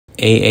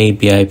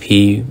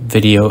AABIP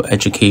video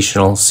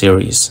educational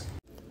series.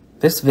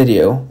 This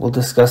video will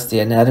discuss the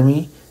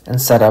anatomy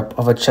and setup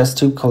of a chest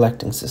tube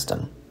collecting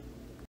system.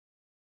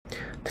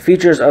 The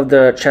features of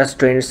the chest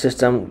drainage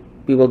system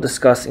we will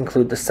discuss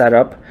include the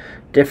setup,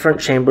 different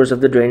chambers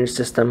of the drainage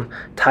system,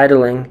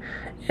 titling,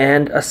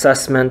 and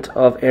assessment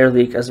of air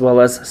leak as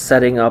well as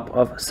setting up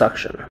of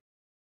suction.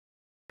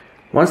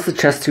 Once the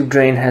chest tube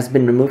drain has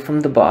been removed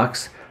from the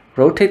box,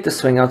 rotate the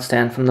swing out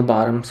stand from the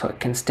bottom so it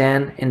can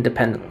stand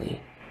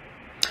independently.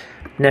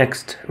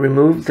 Next,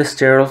 remove the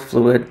sterile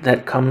fluid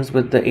that comes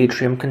with the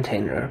atrium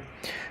container.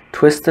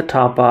 Twist the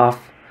top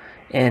off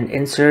and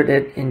insert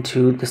it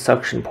into the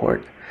suction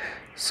port.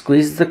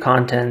 Squeeze the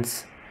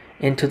contents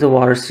into the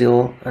water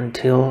seal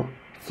until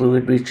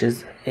fluid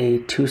reaches a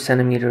 2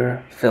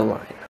 cm fill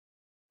line.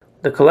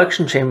 The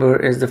collection chamber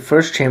is the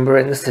first chamber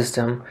in the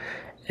system,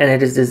 and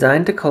it is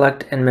designed to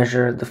collect and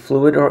measure the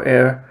fluid or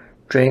air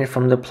drained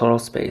from the pleural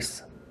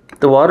space.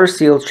 The water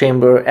seal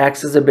chamber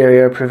acts as a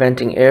barrier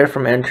preventing air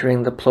from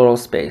entering the pleural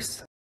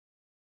space.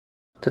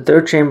 The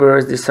third chamber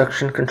is the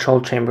suction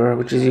control chamber,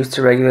 which is used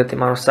to regulate the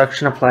amount of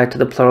suction applied to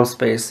the pleural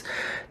space.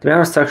 The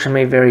amount of suction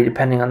may vary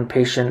depending on the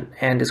patient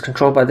and is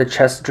controlled by the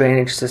chest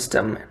drainage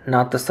system,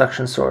 not the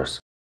suction source.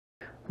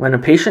 When a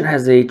patient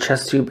has a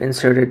chest tube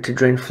inserted to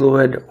drain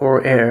fluid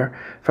or air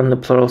from the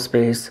pleural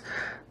space,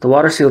 the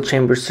water seal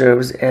chamber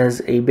serves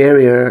as a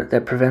barrier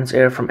that prevents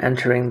air from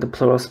entering the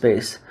pleural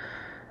space.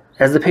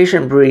 As the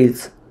patient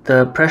breathes,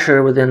 the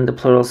pressure within the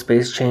pleural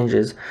space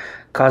changes,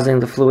 causing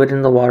the fluid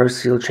in the water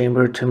seal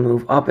chamber to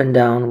move up and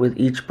down with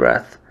each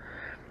breath.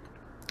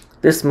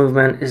 This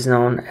movement is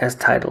known as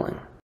titling.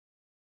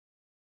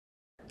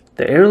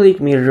 The air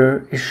leak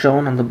meter is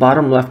shown on the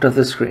bottom left of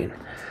the screen.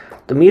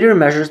 The meter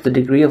measures the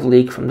degree of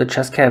leak from the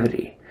chest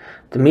cavity.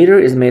 The meter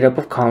is made up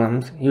of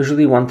columns,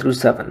 usually 1 through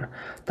 7.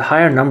 The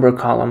higher number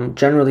column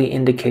generally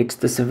indicates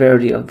the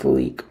severity of the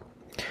leak.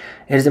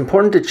 It is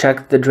important to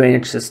check the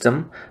drainage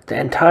system, the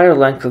entire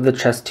length of the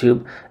chest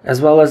tube,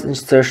 as well as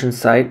insertion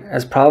site,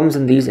 as problems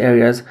in these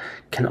areas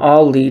can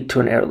all lead to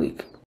an air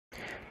leak.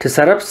 To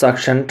set up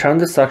suction, turn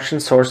the suction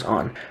source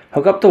on.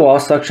 Hook up the wall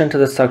suction to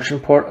the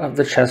suction port of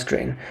the chest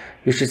drain.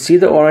 You should see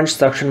the orange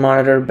suction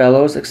monitor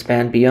bellows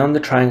expand beyond the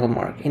triangle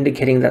mark,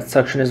 indicating that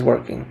suction is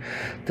working.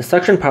 The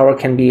suction power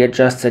can be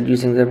adjusted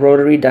using the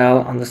rotary dial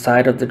on the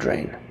side of the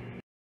drain.